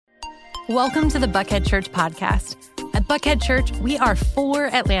Welcome to the Buckhead Church podcast. At Buckhead Church, we are for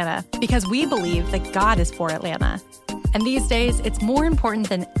Atlanta because we believe that God is for Atlanta. And these days, it's more important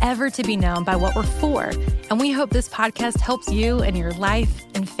than ever to be known by what we're for. And we hope this podcast helps you in your life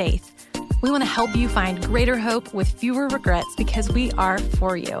and faith. We want to help you find greater hope with fewer regrets because we are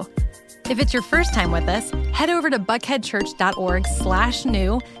for you. If it's your first time with us, head over to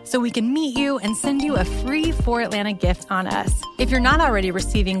buckheadchurch.org/new so we can meet you and send you a free For Atlanta gift on us. If you're not already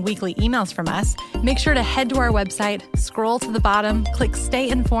receiving weekly emails from us, make sure to head to our website, scroll to the bottom, click Stay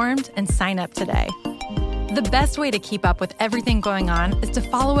Informed, and sign up today. The best way to keep up with everything going on is to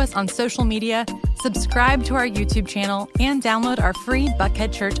follow us on social media, subscribe to our YouTube channel, and download our free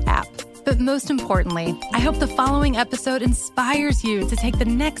Buckhead Church app. But most importantly, I hope the following episode inspires you to take the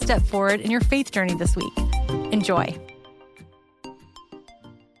next step forward in your faith journey this week. Enjoy.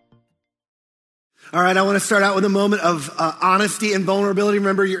 All right, I want to start out with a moment of honesty and vulnerability.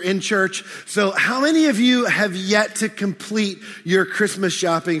 Remember, you're in church. So how many of you have yet to complete your Christmas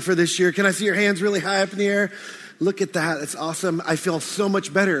shopping for this year? Can I see your hands really high up in the air? Look at that. That's awesome. I feel so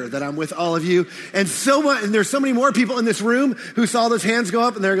much better that I'm with all of you. And there's so many more people in this room who saw those hands go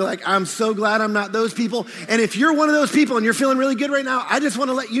up and they're like, I'm so glad I'm not those people. And if you're one of those people and you're feeling really good right now, I just want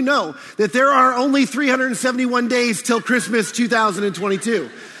to let you know that there are only 371 days till Christmas 2022.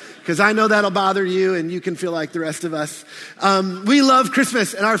 Because I know that'll bother you and you can feel like the rest of us. We love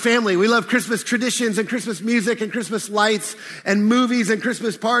Christmas in our family. We love Christmas traditions and Christmas music and Christmas lights and movies and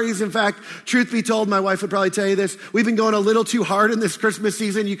Christmas parties. In fact, truth be told, my wife would probably tell you this. We've been going a little too hard in this Christmas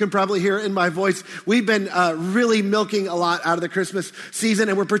season. You can probably hear it in my voice. We've been really milking a lot out of the Christmas season.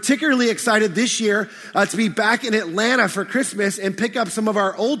 And we're particularly excited this year to be back in Atlanta for Christmas and pick up some of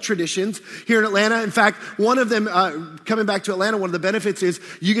our old traditions here in Atlanta. In fact, one of them, coming back to Atlanta, one of the benefits is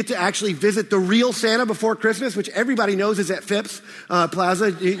you get to actually visit the real Santa before Christmas, which everybody knows is at Phipps Plaza.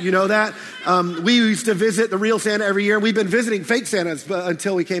 You know that? We used to visit the real Santa every year. We've been visiting fake Santas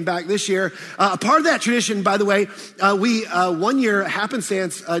until we came back this year. A part of that tradition, by the way, we one year,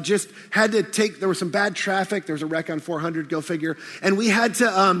 happenstance, just had to there was some bad traffic. There was a wreck on 400, go figure. And we had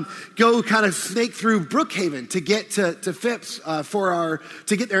to go kind of snake through Brookhaven to get to Phipps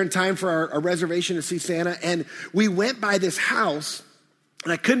to get there in time for our reservation to see Santa. And we went by this house.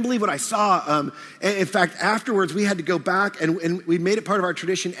 And I couldn't believe what I saw. In fact, afterwards, we had to go back, and we made it part of our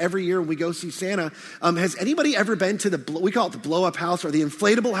tradition every year when we go see Santa. Has anybody ever been to we call it the blow-up house or the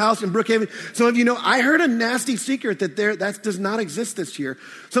inflatable house in Brookhaven? Some of you know, I heard a nasty secret that that does not exist this year.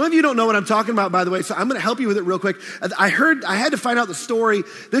 Some of you don't know what I'm talking about, by the way, so I'm going to help you with it real quick. I had to find out the story.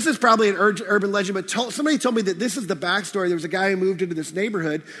 This is probably an urban legend, but somebody told me that this is the backstory. There was a guy who moved into this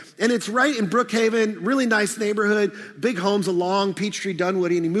neighborhood, and it's right in Brookhaven, really nice neighborhood, big homes along Peachtree, Dunwoody,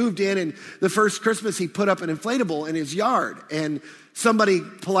 and he moved in, and the first Christmas he put up an inflatable in his yard, and somebody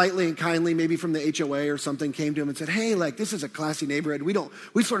politely and kindly, maybe from the HOA or something, came to him and said, hey, this is a classy neighborhood. We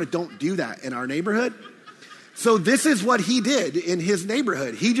sort of don't do that in our neighborhood. So this is what he did in his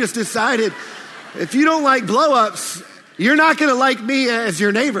neighborhood. He just decided, if you don't like blow-ups, you're not going to like me as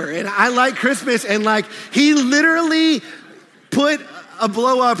your neighbor. And I like Christmas. And he literally put a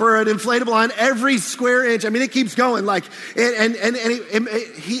blow up or an inflatable on every square inch. I mean, it keeps going. This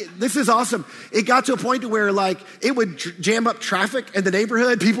is awesome. It got to a point to where it would jam up traffic in the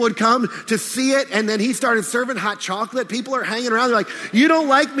neighborhood. People would come to see it, and then he started serving hot chocolate. People are hanging around. They're like, "You don't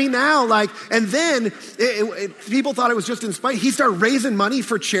like me now?" And then people thought it was just in spite. He started raising money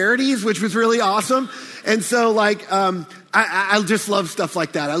for charities, which was really awesome. And so, I just love stuff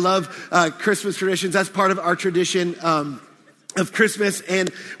like that. I love Christmas traditions. That's part of our tradition. Of Christmas, and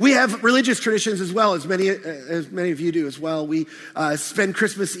we have religious traditions as well, as many of you do as well. We spend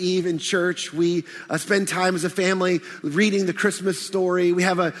Christmas Eve in church. We spend time as a family reading the Christmas story. We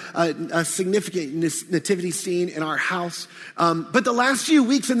have a significant nativity scene in our house. But the last few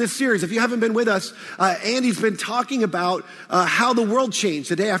weeks in this series, if you haven't been with us, Andy's been talking about how the world changed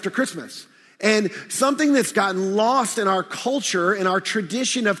the day after Christmas. And something that's gotten lost in our culture, in our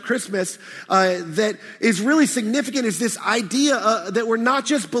tradition of Christmas, that is really significant is this idea that we're not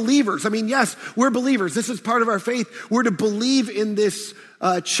just believers. I mean, yes, we're believers. This is part of our faith. We're to believe in this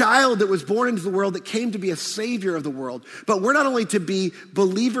child that was born into the world that came to be a savior of the world. But we're not only to be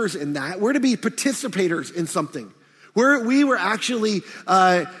believers in that, we're to be participators in something. We were actually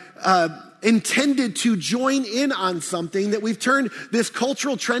intended to join in on something, that we've turned this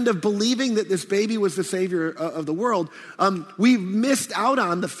cultural trend of believing that this baby was the savior of the world. We've missed out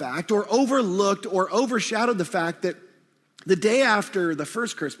on the fact, or overlooked or overshadowed the fact, that the day after the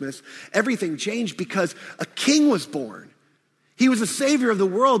first Christmas, everything changed because a king was born. He was a savior of the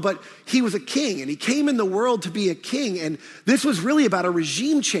world, but he was a king, and he came in the world to be a king. And this was really about a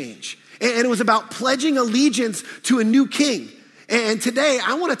regime change. And it was about pledging allegiance to a new king. And today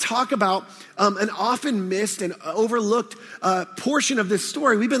I want to talk about an often missed and overlooked portion of this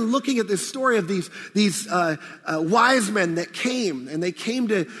story. We've been looking at this story of these wise men that came, and they came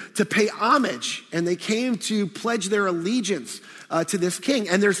to pay homage, and they came to pledge their allegiance to this king.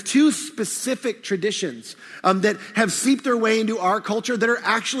 And there's two specific traditions that have seeped their way into our culture that are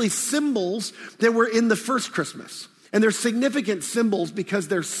actually symbols that were in the first Christmas. And they're significant symbols because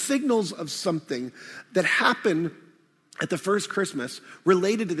they're signals of something that happened at the first Christmas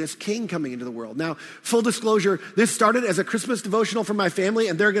related to this king coming into the world. Now, full disclosure, this started as a Christmas devotional for my family,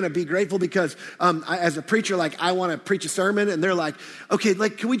 and they're going to be grateful because as a preacher, I want to preach a sermon, and they're like, okay,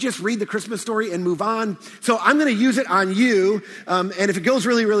 can we just read the Christmas story and move on? So I'm going to use it on you, and if it goes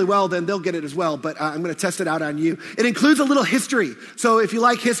really, really well, then they'll get it as well, but I'm going to test it out on you. It includes a little history. So if you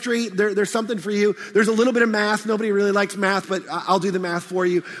like history, there's something for you. There's a little bit of math. Nobody really likes math, but I'll do the math for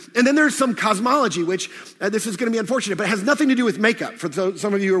you. And then there's some cosmology, which this is going to be unfortunate, but has nothing to do with makeup. For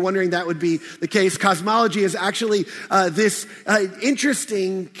some of you who are wondering, that would be the case. Cosmology is actually this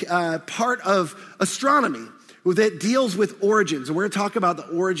interesting part of astronomy that deals with origins. And we're going to talk about the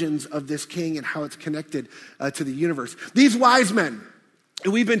origins of this king and how it's connected to the universe. These wise men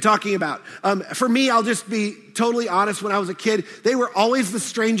we've been talking about. For me, I'll just be totally honest. When I was a kid, they were always the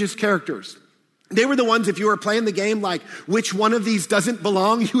strangest characters. They were the ones, if you were playing the game, like which one of these doesn't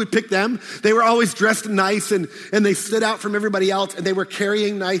belong, you would pick them. They were always dressed nice and they stood out from everybody else, and they were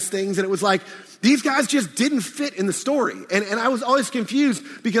carrying nice things. And it was like, these guys just didn't fit in the story. And I was always confused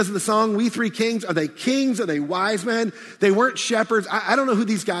because of the song, We Three Kings. Are they kings? Are they wise men? They weren't shepherds. I don't know who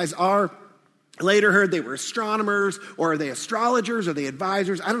these guys are. Later heard they were astronomers, or are they astrologers? Are they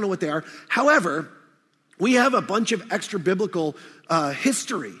advisors? I don't know what they are. However, we have a bunch of extra biblical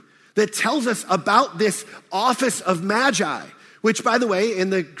history that tells us about this office of magi, which, by the way, in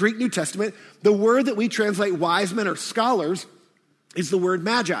the Greek New Testament, the word that we translate wise men or scholars is the word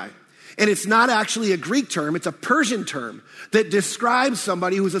magi. And it's not actually a Greek term, it's a Persian term that describes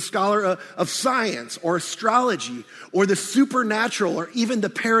somebody who's a scholar of science or astrology or the supernatural or even the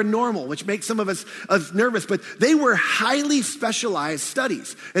paranormal, which makes some of us nervous. But they were highly specialized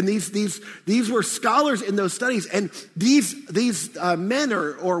studies. And these were scholars in those studies. And these men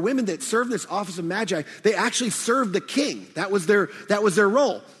or women that served this office of magi, they actually served the king. That was their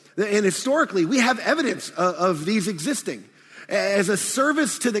role. And historically, we have evidence of these existing as a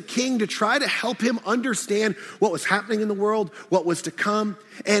service to the king to try to help him understand what was happening in the world, what was to come.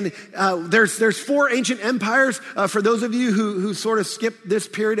 And there's four ancient empires. For those of you who sort of skipped this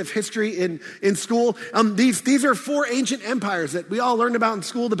period of history in school, these are four ancient empires that we all learned about in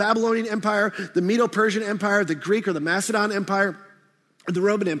school: the Babylonian Empire, the Medo-Persian Empire, the Greek or the Macedon Empire, and the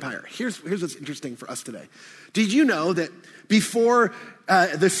Roman Empire. Here's what's interesting for us today. Did you know that before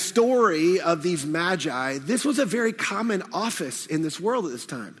the story of these magi, this was a very common office in this world at this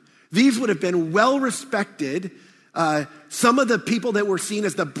time? These would have been well-respected. Some of the people that were seen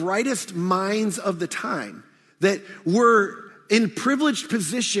as the brightest minds of the time that were in privileged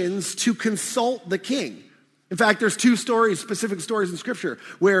positions to consult the king. In fact, there's two specific stories in Scripture,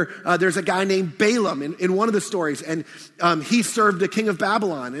 where there's a guy named Balaam in one of the stories, and he served the king of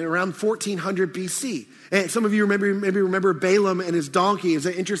Babylon in around 1400 BC. And some of you maybe remember Balaam and his donkey. It's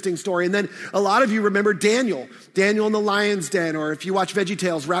an interesting story. And then a lot of you remember Daniel in the lion's den, or if you watch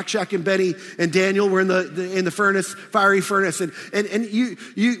VeggieTales, Rakshak and Benny and Daniel were in the furnace, fiery furnace. And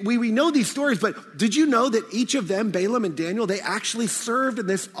we know these stories, but did you know that each of them, Balaam and Daniel, they actually served in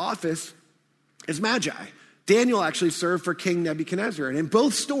this office as magi? Daniel actually served for King Nebuchadnezzar. And in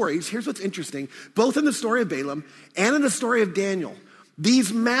both stories, here's what's interesting, both in the story of Balaam and in the story of Daniel,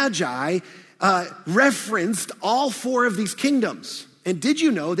 these magi referenced all four of these kingdoms. And did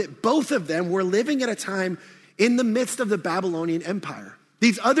you know that both of them were living at a time in the midst of the Babylonian Empire?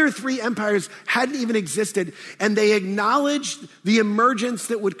 These other three empires hadn't even existed, and they acknowledged the emergence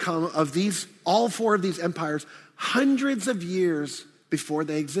that would come of all four of these empires hundreds of years before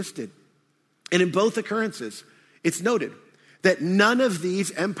they existed. And in both occurrences, it's noted that none of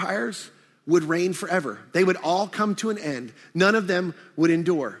these empires would reign forever. They would all come to an end. None of them would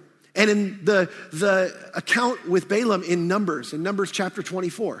endure. And in the account with Balaam in Numbers chapter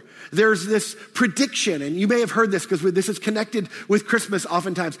 24, there's this prediction, and you may have heard this because this is connected with Christmas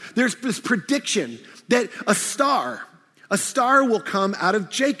oftentimes. There's this prediction that a star will come out of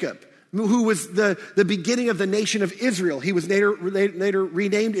Jacob, who was the beginning of the nation of Israel. He was later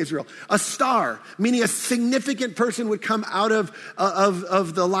renamed Israel. A star, meaning a significant person, would come out of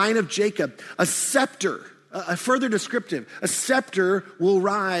the line of Jacob. A scepter, a further descriptive, a scepter will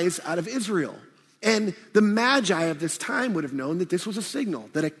rise out of Israel. And the Magi of this time would have known that this was a signal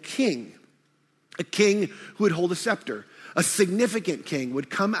that a king who would hold a scepter, a significant king, would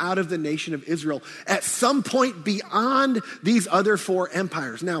come out of the nation of Israel at some point beyond these other four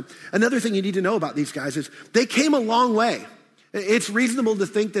empires. Now, another thing you need to know about these guys is they came a long way. It's reasonable to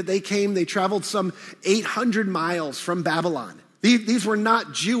think that they traveled some 800 miles from Babylon. These were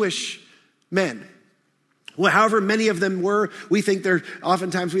not Jewish men. Well, however many of them were, we think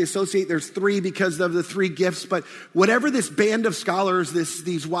oftentimes we associate there's three because of the three gifts, but whatever this band of scholars,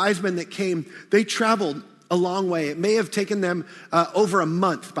 these wise men that came, they traveled a long way. It may have taken them over a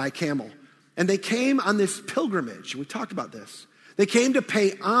month by camel. And they came on this pilgrimage. We talked about this. They came to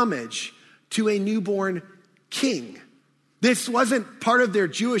pay homage to a newborn king. This wasn't part of their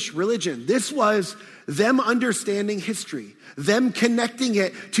Jewish religion. This was them understanding history, them connecting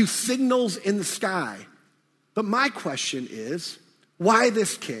it to signals in the sky. But my question is, why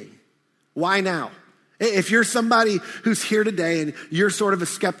this king? Why now? If you're somebody who's here today and you're sort of a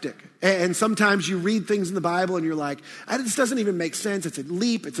skeptic, and sometimes you read things in the Bible and you're like, this doesn't even make sense. It's a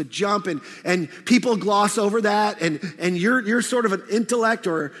leap, it's a jump, and people gloss over that, and you're sort of an intellect,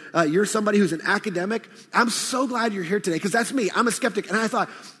 or you're somebody who's an academic. I'm so glad you're here today, because that's me. I'm a skeptic, and I thought,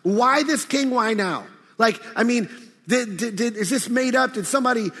 why this king? Why now? Is this made up? Did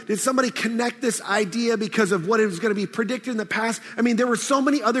somebody connect this idea because of what it was going to be predicted in the past? There were so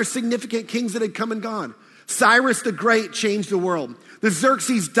many other significant kings that had come and gone. Cyrus the Great changed the world. The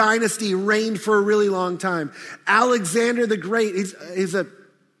Xerxes dynasty reigned for a really long time. Alexander the Great is a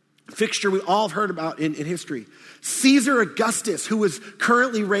fixture we all have heard about in history. Caesar Augustus, who was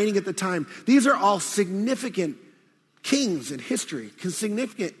currently reigning at the time. These are all significant kings in history,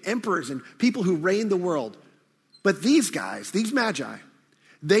 significant emperors and people who reigned the world. But these guys, these Magi,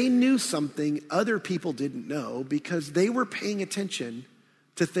 they knew something other people didn't know because they were paying attention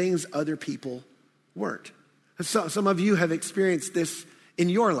to things other people weren't. So, some of you have experienced this in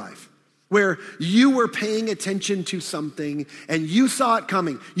your life, where you were paying attention to something and you saw it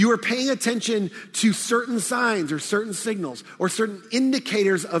coming. You were paying attention to certain signs or certain signals or certain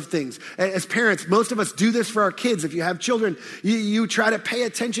indicators of things. As parents, most of us do this for our kids. If you have children, you try to pay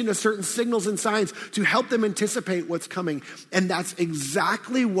attention to certain signals and signs to help them anticipate what's coming. And that's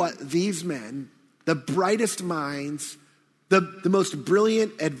exactly what these men, the brightest minds, the most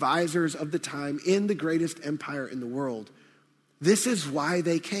brilliant advisors of the time in the greatest empire in the world, this is why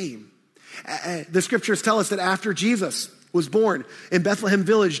they came. The scriptures tell us that after Jesus was born in Bethlehem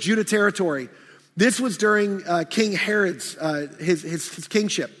village, Judah territory, this was during King Herod's, his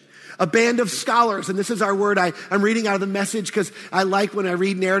kingship. A band of scholars, and this is our word. I'm reading out of the Message because I like when I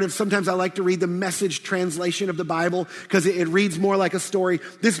read narrative. Sometimes I like to read the Message translation of the Bible because it reads more like a story.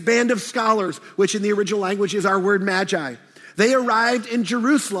 This band of scholars, which in the original language is our word Magi, they arrived in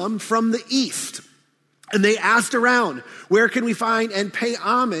Jerusalem from the east. And they asked around, where can we find and pay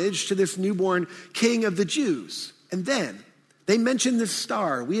homage to this newborn king of the Jews? And then they mentioned this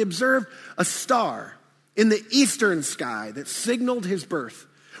star. We observed a star in the eastern sky that signaled his birth.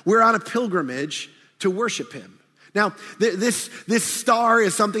 We're on a pilgrimage to worship him. Now, this star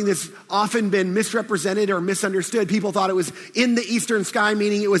is something that's often been misrepresented or misunderstood. People thought it was in the eastern sky,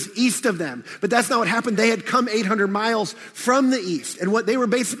 meaning it was east of them. But that's not what happened. They had come 800 miles from the east. And what they were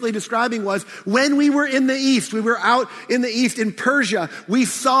basically describing was, when we were in the east, we were out in the east in Persia, we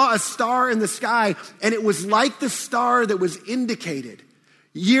saw a star in the sky, and it was like the star that was indicated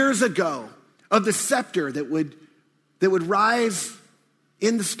years ago of the scepter that would rise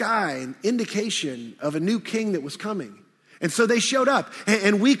in the sky, an indication of a new king that was coming. And so they showed up,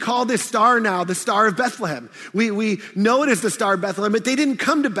 and we call this star now the Star of Bethlehem. We know it as the Star of Bethlehem, but they didn't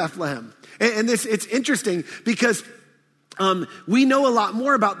come to Bethlehem. And it's interesting because we know a lot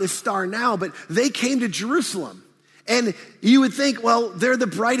more about this star now, but they came to Jerusalem. And you would think, well, they're the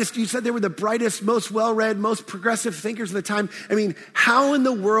brightest. You said they were the brightest, most well-read, most progressive thinkers of the time. How in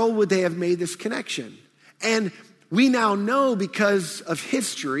the world would they have made this connection? And we now know, because of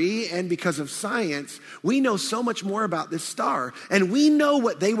history and because of science, we know so much more about this star. And we know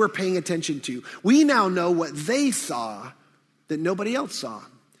what they were paying attention to. We now know what they saw that nobody else saw.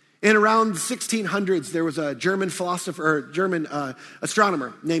 In around the 1600s, there was a German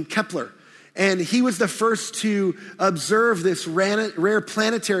astronomer named Kepler. And he was the first to observe this rare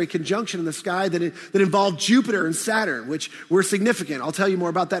planetary conjunction in the sky that involved Jupiter and Saturn, which were significant. I'll tell you more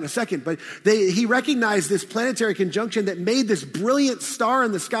about that in a second. But he recognized this planetary conjunction that made this brilliant star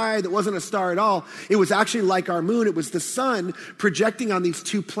in the sky that wasn't a star at all. It was actually like our moon. It was the sun projecting on these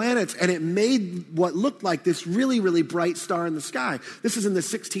two planets, and it made what looked like this really, really bright star in the sky. This is in the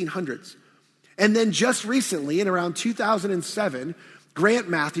 1600s. And then just recently, in around 2007, Grant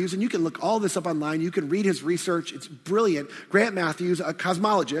Matthews, and you can look all this up online. You can read his research. It's brilliant. Grant Matthews, a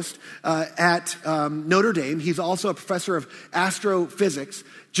cosmologist at Notre Dame. He's also a professor of astrophysics.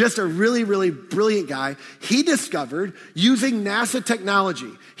 Just a really, really brilliant guy. He discovered, using NASA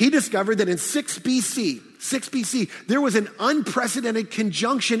technology, he discovered that in 6 BC, there was an unprecedented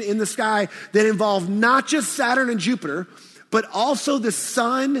conjunction in the sky that involved not just Saturn and Jupiter, but also the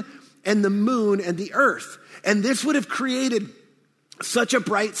sun and the moon and the earth. And this would have created such a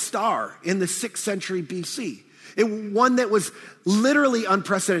bright star in the 6th century BC. One that was literally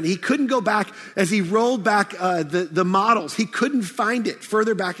unprecedented. He couldn't go back, as he rolled back the models, he couldn't find it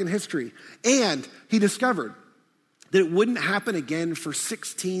further back in history. And he discovered that it wouldn't happen again for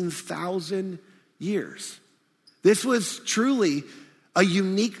 16,000 years. This was truly a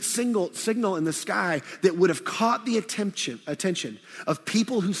unique signal in the sky that would have caught the attention of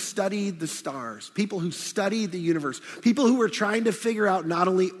people who studied the stars, people who studied the universe, people who were trying to figure out not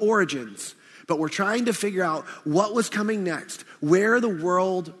only origins, but were trying to figure out what was coming next, where the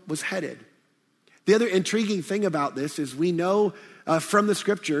world was headed. The other intriguing thing about this is we know from the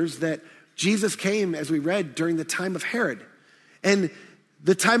scriptures that Jesus came, as we read, during the time of Herod. And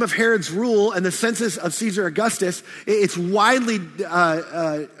the time of Herod's rule and the census of Caesar Augustus, it's widely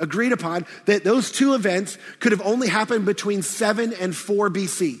agreed upon that those two events could have only happened between 7 and 4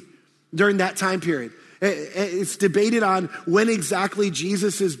 BC during that time period. It's debated on when exactly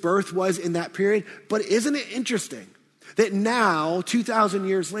Jesus' birth was in that period, but isn't it interesting that now, 2,000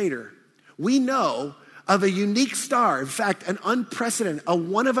 years later, we know of a unique star, in fact, an unprecedented, a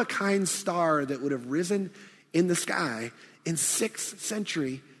one-of-a-kind star that would have risen in the sky in 6th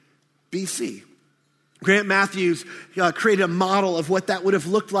century BC. Grant Matthews created a model of what that would have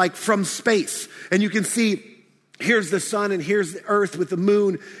looked like from space. And you can see here's the sun and here's the earth with the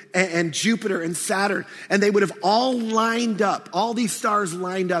moon and Jupiter and Saturn. And they would have all lined up, all these stars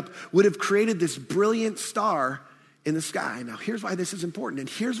lined up would have created this brilliant star in the sky. Now here's why this is important, and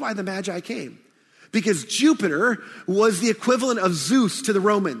here's why the Magi came. Because Jupiter was the equivalent of Zeus to the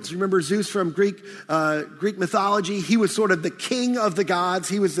Romans. Remember Zeus from Greek mythology? He was sort of the king of the gods.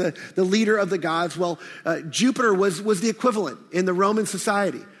 He was the leader of the gods. Well, Jupiter was the equivalent in the Roman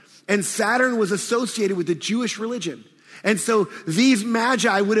society. And Saturn was associated with the Jewish religion. And so these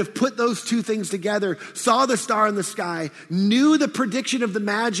Magi would have put those two things together, saw the star in the sky, knew the prediction of the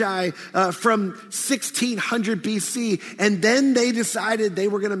Magi from 1600 BC, and then they decided they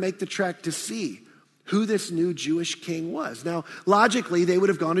were going to make the trek to see who this new Jewish king was. Now, logically, they would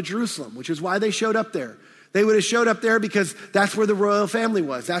have gone to Jerusalem, which is why they showed up there. They would have showed up there because that's where the royal family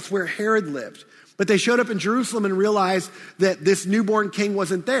was. That's where Herod lived. But they showed up in Jerusalem and realized that this newborn king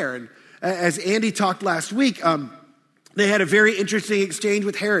wasn't there. And as Andy talked last week, they had a very interesting exchange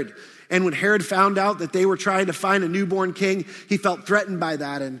with Herod. And when Herod found out that they were trying to find a newborn king, he felt threatened by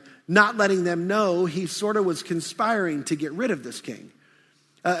that. And not letting them know, he sort of was conspiring to get rid of this king.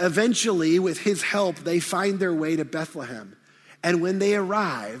 Eventually, with his help, they find their way to Bethlehem. And when they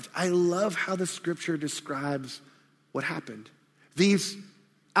arrived, I love how the scripture describes what happened. These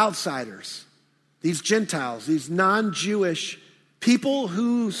outsiders, these Gentiles, these non-Jewish people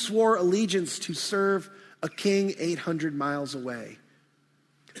who swore allegiance to serve a king 800 miles away,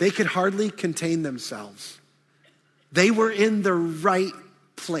 they could hardly contain themselves. They were in the right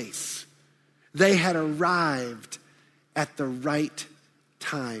place. They had arrived at the right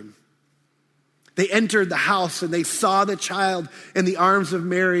time. They entered the house and they saw the child in the arms of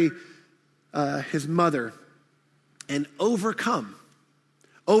Mary, his mother, and overwhelmed.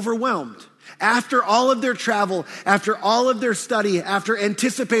 After all of their travel, after all of their study, after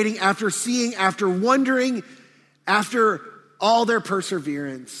anticipating, after seeing, after wondering, after all their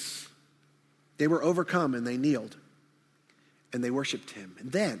perseverance, they were overcome and they kneeled and they worshiped him.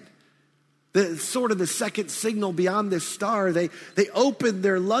 And then, the second signal beyond this star, they opened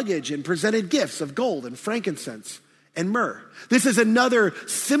their luggage and presented gifts of gold and frankincense and myrrh. This is another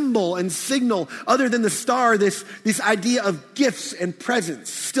symbol and signal other than the star. This idea of gifts and presents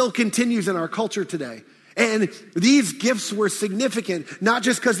still continues in our culture today. And these gifts were significant, not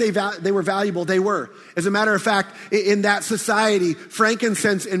just because they were valuable, they were. As a matter of fact, in that society,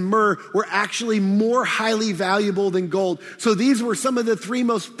 frankincense and myrrh were actually more highly valuable than gold. So these were some of the 3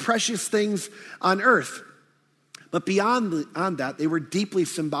 most precious things on earth. But beyond that, they were deeply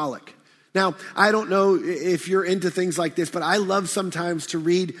symbolic. Now, I don't know if you're into things like this, but I love sometimes to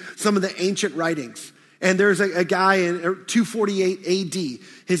read some of the ancient writings. And there's a guy in 248 AD.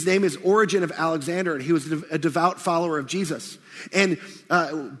 His name is Origen of Alexandria, and he was a devout follower of Jesus. And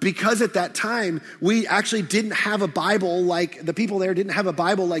because at that time, we actually didn't have a Bible like, the people there didn't have a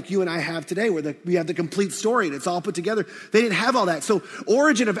Bible like you and I have today, where we have the complete story and it's all put together. They didn't have all that. So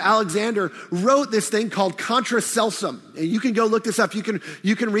Origen of Alexander wrote this thing called Contra Celsum. And you can go look this up. You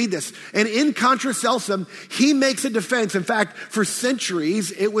can read this. And in Contra Celsum, he makes a defense. In fact, for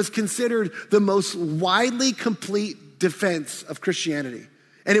centuries, it was considered the most widely complete defense of Christianity.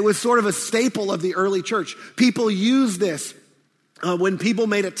 And it was sort of a staple of the early church. People used this when people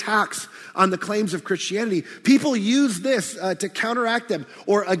made attacks on the claims of Christianity. People used this to counteract them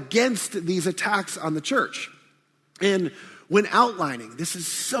or against these attacks on the church. And when outlining, this is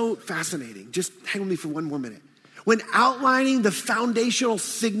so fascinating. Just hang with me for one more minute. When outlining the foundational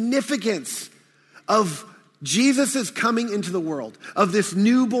significance of Jesus' coming into the world, of this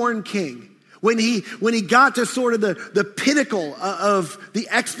newborn king, when he got to sort of the pinnacle of the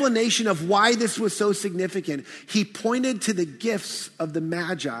explanation of why this was so significant, he pointed to the gifts of the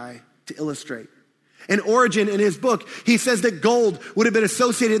Magi to illustrate. And Origen, in his book, he says that gold would have been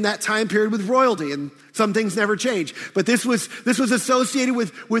associated in that time period with royalty, and some things never change. But this was associated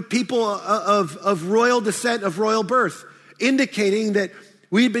with people of royal descent, of royal birth, indicating that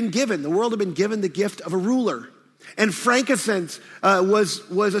the world had been given the gift of a ruler. And frankincense was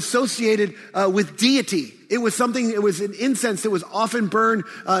associated with deity. It was an incense that was often burned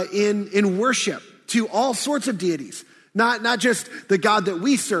in worship to all sorts of deities. Not just the God that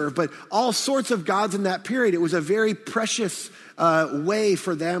we serve, but all sorts of gods in that period. It was a very precious way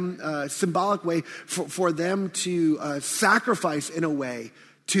for them, symbolic way for them to sacrifice in a way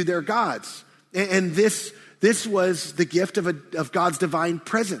to their gods. And this was the gift of God's divine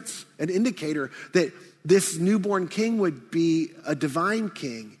presence, an indicator that this newborn king would be a divine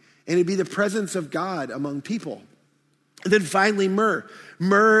king, and it'd be the presence of God among people. And then finally, myrrh.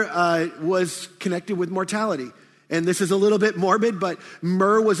 Myrrh was connected with mortality. And this is a little bit morbid, but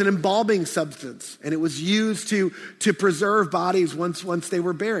myrrh was an embalming substance, and it was used to preserve bodies once they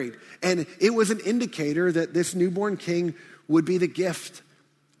were buried. And it was an indicator that this newborn king would be the gift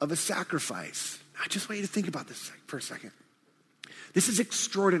of a sacrifice. I just want you to think about this for a second. This is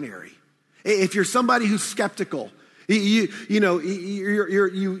extraordinary. If you're somebody who's skeptical, you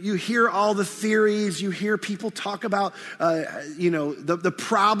hear all the theories, you hear people talk about, the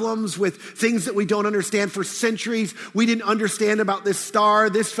problems with things that we don't understand. For centuries, we didn't understand about this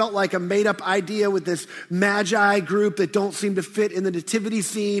star. This felt like a made up idea with this Magi group that don't seem to fit in the nativity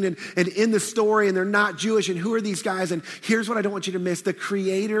scene and in the story, and they're not Jewish. And who are these guys? And here's what I don't want you to miss. The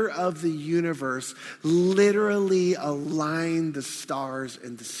creator of the universe literally aligned the stars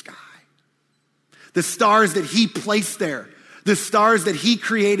in the sky. The stars that he placed there, the stars that he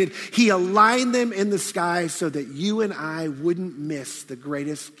created, he aligned them in the sky so that you and I wouldn't miss the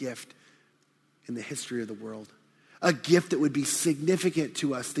greatest gift in the history of the world. A gift that would be significant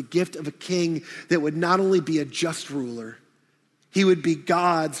to us, the gift of a king that would not only be a just ruler, he would be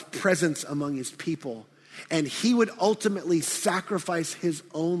God's presence among his people. And he would ultimately sacrifice his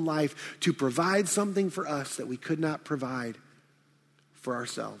own life to provide something for us that we could not provide for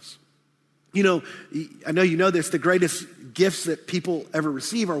ourselves. You know, I know you know this, the greatest gifts that people ever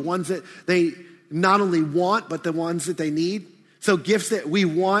receive are ones that they not only want, but the ones that they need. So gifts that we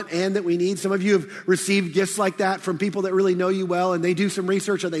want and that we need. Some of you have received gifts like that from people that really know you well, and they do some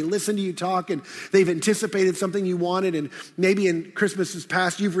research or they listen to you talk and they've anticipated something you wanted, and maybe in Christmases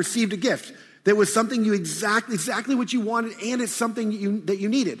past you've received a gift that was something you exactly what you wanted, and it's something that you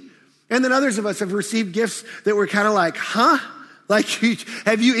needed. And then others of us have received gifts that were kind of like, huh? Like,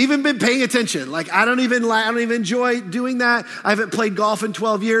 have you even been paying attention? Like, I don't even enjoy doing that. I haven't played golf in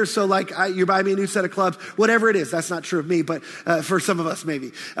 12 years, so like, you buy me a new set of clubs, whatever it is. That's not true of me, but for some of us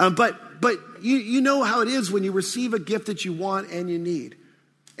maybe. But you know how it is when you receive a gift that you want and you need.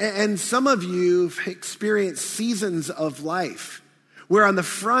 And some of you have experienced seasons of life where on the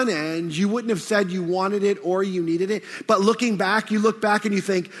front end, you wouldn't have said you wanted it or you needed it. But looking back, you look back and you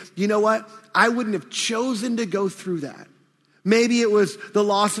think, you know what? I wouldn't have chosen to go through that. Maybe it was the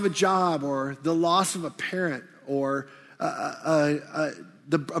loss of a job or the loss of a parent or a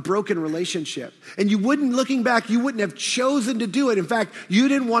broken relationship. And looking back, you wouldn't have chosen to do it. In fact, you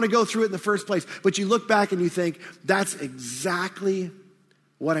didn't want to go through it in the first place. But you look back and you think, that's exactly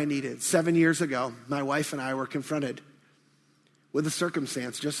what I needed. 7 years ago, my wife and I were confronted with a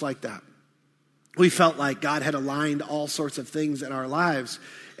circumstance just like that. We felt like God had aligned all sorts of things in our lives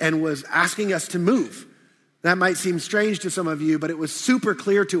and was asking us to move. That might seem strange to some of you, but it was super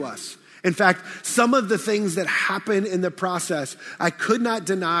clear to us. In fact, some of the things that happened in the process, I could not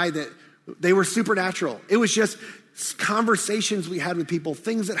deny that they were supernatural. It was just conversations we had with people,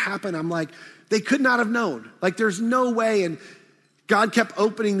 things that happened. I'm like, they could not have known. Like, there's no way. And God kept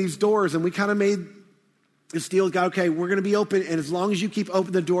opening these doors, and we kind of made this deal with God. Okay, we're going to be open, and as long as you keep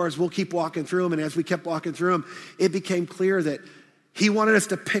opening the doors, we'll keep walking through them. And as we kept walking through them, it became clear that he wanted us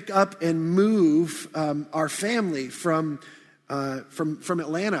to pick up and move our family from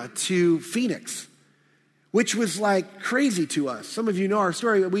Atlanta to Phoenix, which was like crazy to us. Some of you know our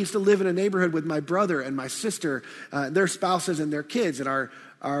story. We used to live in a neighborhood with my brother and my sister, their spouses and their kids, and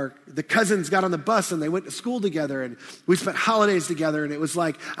the cousins got on the bus and they went to school together, and we spent holidays together, and it was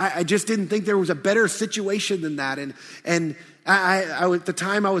like, I just didn't think there was a better situation than that. And I at the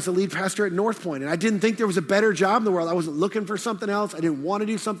time, I was the lead pastor at North Point, and I didn't think there was a better job in the world. I wasn't looking for something else. I didn't want to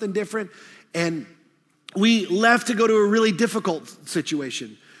do something different. And we left to go to a really difficult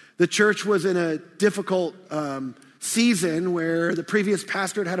situation. The church was in a difficult season where the previous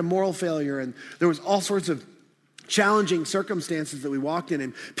pastor had a moral failure, and there was all sorts of challenging circumstances that we walked in,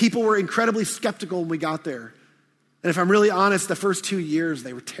 and people were incredibly skeptical when we got there. And if I'm really honest, the first 2 years,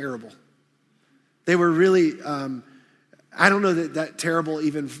 they were terrible. They were really, I don't know that terrible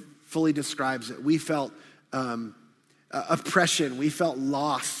even fully describes it. We felt oppression. We felt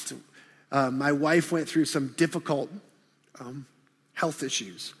lost. My wife went through some difficult health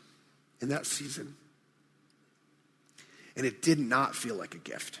issues in that season. And it did not feel like a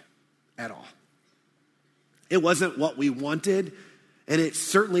gift at all. It wasn't what we wanted, and it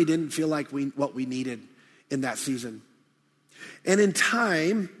certainly didn't feel like what we needed in that season. And in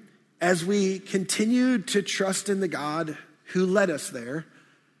time, as we continued to trust in the God who led us there,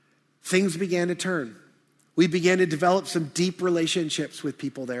 things began to turn. We began to develop some deep relationships with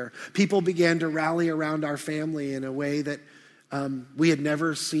people there. People began to rally around our family in a way that we had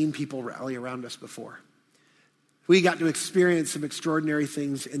never seen people rally around us before. We got to experience some extraordinary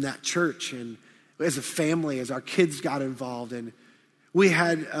things in that church, and as a family, as our kids got involved. And we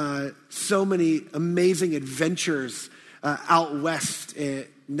had so many amazing adventures out west at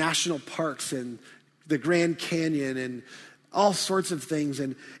national parks and the Grand Canyon and all sorts of things.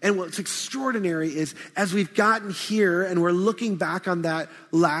 And what's extraordinary is as we've gotten here and we're looking back on that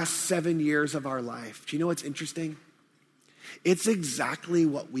last 7 years of our life, do you know what's interesting? It's exactly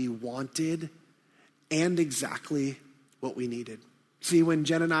what we wanted and exactly what we needed. See, when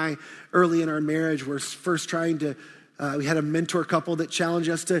Jen and I, early in our marriage, were first trying to, we had a mentor couple that challenged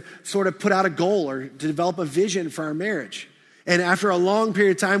us to sort of put out a goal or to develop a vision for our marriage. And after a long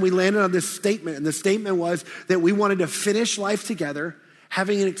period of time, we landed on this statement. And the statement was that we wanted to finish life together,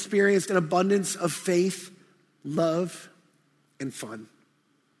 having experienced an abundance of faith, love, and fun.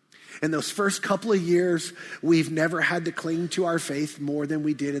 In those first couple of years, we've never had to cling to our faith more than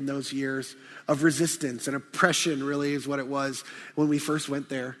we did in those years of resistance and oppression, really is what it was when we first went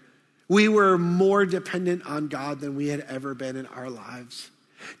there. We were more dependent on God than we had ever been in our lives.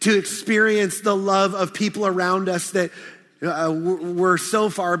 To experience the love of people around us that were so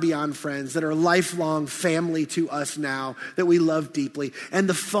far beyond friends, that are lifelong family to us now, that we love deeply. And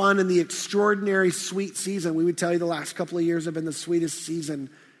the fun and the extraordinary sweet season, we would tell you the last couple of years have been the sweetest season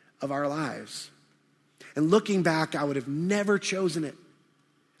of our lives. And looking back, I would have never chosen it.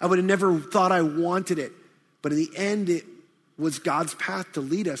 I would have never thought I wanted it. But in the end, it was God's path to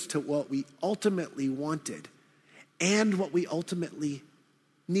lead us to what we ultimately wanted and what we ultimately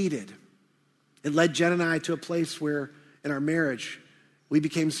needed. It led Jen and I to a place where in our marriage, we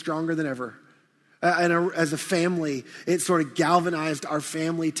became stronger than ever. And as a family, it sort of galvanized our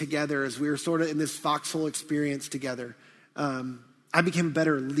family together as we were sort of in this foxhole experience together. I became a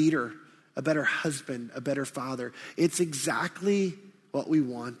better leader, a better husband, a better father. It's exactly what we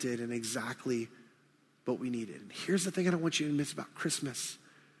wanted and exactly what we needed. And here's the thing I don't want you to miss about Christmas.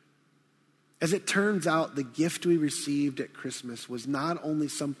 As it turns out, the gift we received at Christmas was not only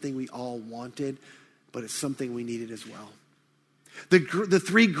something we all wanted, but it's something we needed as well. The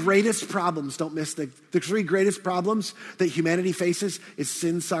three greatest problems, don't miss the three greatest problems that humanity faces is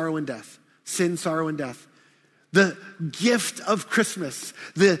sin, sorrow, and death. Sin, sorrow, and death. The gift of Christmas,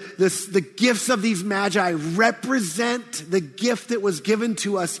 the gifts of these magi represent the gift that was given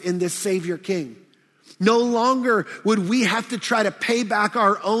to us in this Savior King. No longer would we have to try to pay back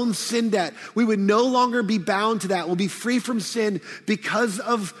our own sin debt. We would no longer be bound to that. We'll be free from sin because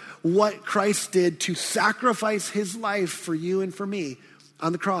of what Christ did to sacrifice his life for you and for me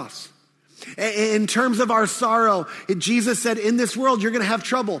on the cross. In terms of our sorrow, Jesus said, in this world, you're going to have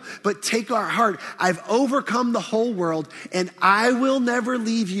trouble, but take our heart. I've overcome the whole world, and I will never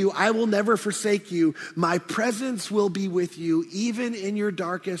leave you. I will never forsake you. My presence will be with you, even in your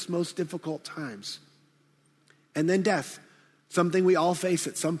darkest, most difficult times. And then death, something we all face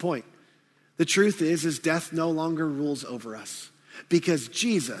at some point. The truth is death no longer rules over us because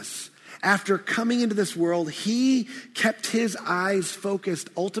Jesus, after coming into this world, he kept his eyes focused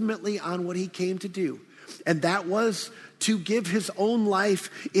ultimately on what he came to do. And that was to give his own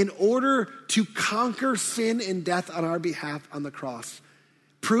life in order to conquer sin and death on our behalf on the cross,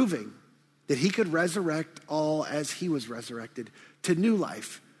 proving that he could resurrect all as he was resurrected to new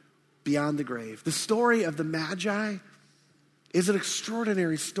life beyond the grave. The story of the Magi is an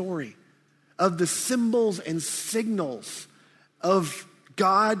extraordinary story of the symbols and signals of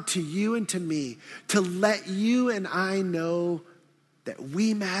God to you and to me, to let you and I know that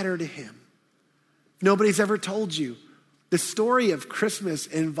we matter to him. Nobody's ever told you. The story of Christmas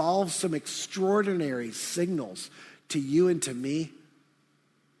involves some extraordinary signals to you and to me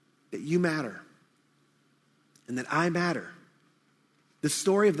that you matter and that I matter. The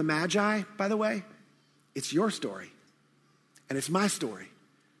story of the Magi, by the way, it's your story and it's my story.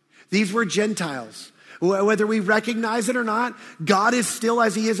 These were Gentiles. Whether we recognize it or not, God is still,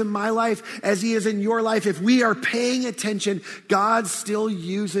 as he is in my life, as he is in your life. If we are paying attention, God still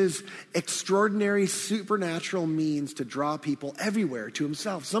uses extraordinary supernatural means to draw people everywhere to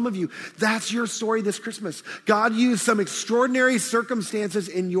himself. Some of you, that's your story this Christmas. God used some extraordinary circumstances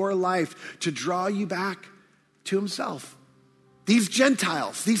in your life to draw you back to himself. These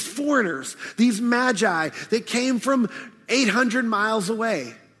Gentiles, these foreigners, these Magi that came from 800 miles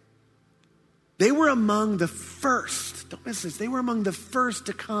away, they were among the first, don't miss this, they were among the first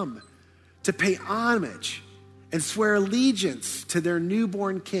to come to pay homage and swear allegiance to their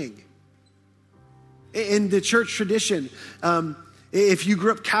newborn king. In the church tradition, if you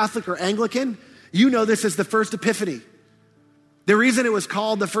grew up Catholic or Anglican, you know this as the first Epiphany. The reason it was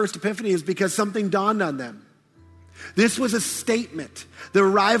called the first Epiphany is because something dawned on them. This was a statement. The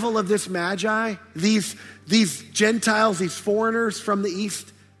arrival of this Magi, these Gentiles, these foreigners from the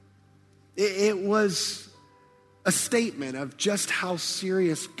East, it was a statement of just how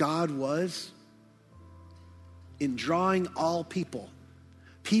serious God was in drawing all people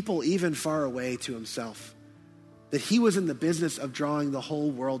even far away, to himself. That he was in the business of drawing the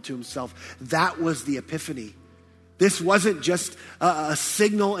whole world to himself. That was the Epiphany. This wasn't just a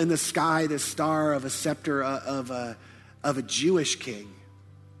signal in the sky, the star of a scepter of a Jewish king.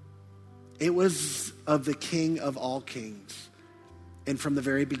 It was of the King of all kings. And from the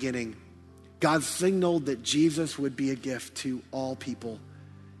very beginning, God signaled that Jesus would be a gift to all people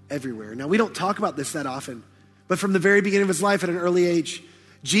everywhere. Now, we don't talk about this that often, but from the very beginning of his life at an early age,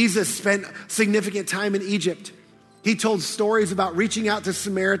 Jesus spent significant time in Egypt. He told stories about reaching out to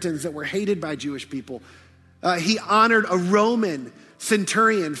Samaritans that were hated by Jewish people. He honored a Roman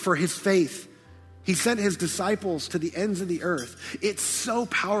centurion for his faith. He sent his disciples to the ends of the earth. It's so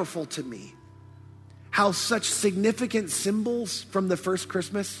powerful to me how such significant symbols from the first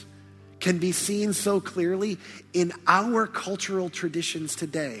Christmas can be seen so clearly in our cultural traditions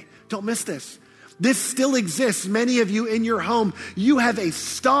today. Don't miss this. This still exists. Many of you in your home, you have a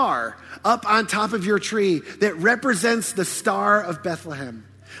star up on top of your tree that represents the Star of Bethlehem.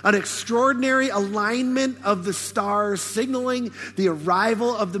 An extraordinary alignment of the stars signaling the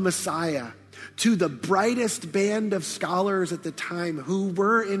arrival of the Messiah to the brightest band of scholars at the time who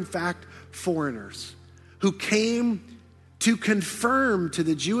were in fact foreigners, who came to confirm to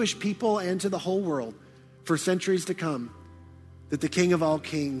the Jewish people and to the whole world for centuries to come that the King of all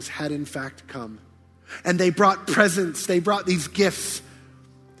kings had in fact come. And they brought presents, they brought these gifts.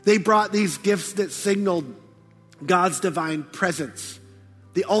 They brought these gifts that signaled God's divine presence,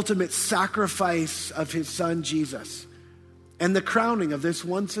 the ultimate sacrifice of his son Jesus, and the crowning of this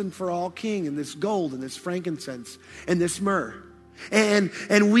once and for all king, and this gold and this frankincense and this myrrh. And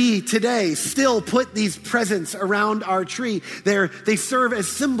we today still put these presents around our tree. They serve as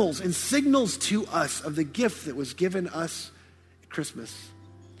symbols and signals to us of the gift that was given us at Christmas.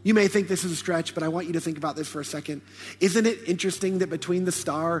 You may think this is a stretch, but I want you to think about this for a second. Isn't it interesting that between the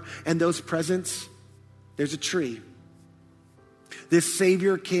star and those presents, there's a tree? This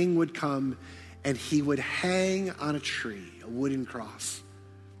Savior King would come and he would hang on a tree, a wooden cross.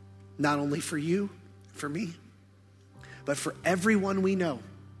 Not only for you, for me, but for everyone we know.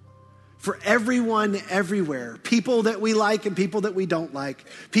 For everyone everywhere. People that we like and people that we don't like.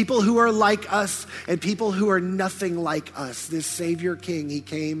 People who are like us and people who are nothing like us. This Savior King, he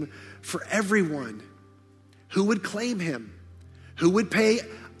came for everyone who would claim him, who would pay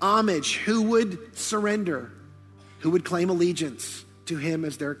homage, who would surrender, who would claim allegiance to him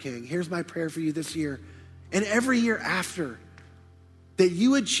as their king. Here's my prayer for you this year and every year after, that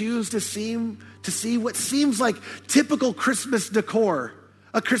you would choose to see what seems like typical Christmas decor,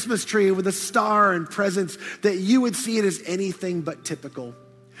 a Christmas tree with a star and presents, that you would see it as anything but typical.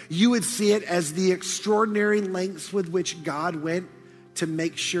 You would see it as the extraordinary lengths with which God went to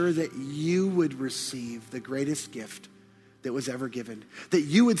make sure that you would receive the greatest gift that was ever given, that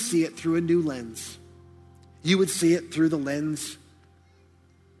you would see it through a new lens. You would see it through the lens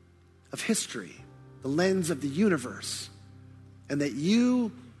of history, the lens of the universe, and that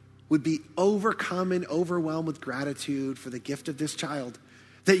you would be overcome and overwhelmed with gratitude for the gift of this child,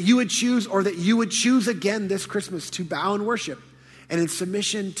 that you would choose, or that you would choose again this Christmas to bow and worship and in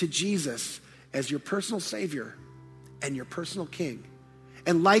submission to Jesus as your personal Savior and your personal King.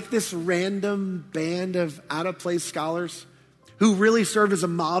 And like this random band of out-of-place scholars who really served as a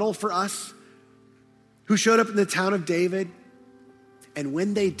model for us, who showed up in the town of David, and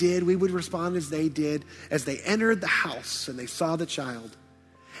when they did, we would respond as they did, as they entered the house and they saw the child.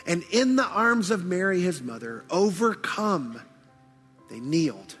 And in the arms of Mary, his mother, overcome, they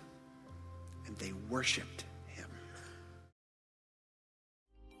kneeled and they worshiped him.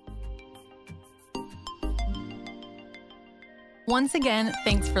 Once again,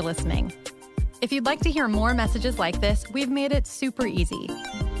 thanks for listening. If you'd like to hear more messages like this, we've made it super easy.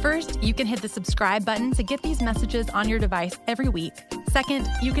 First, you can hit the subscribe button to get these messages on your device every week. Second,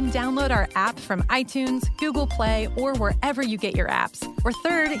 you can download our app from iTunes, Google Play, or wherever you get your apps. Or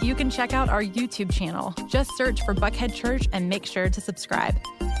third, you can check out our YouTube channel. Just search for Buckhead Church and make sure to subscribe.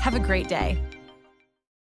 Have a great day.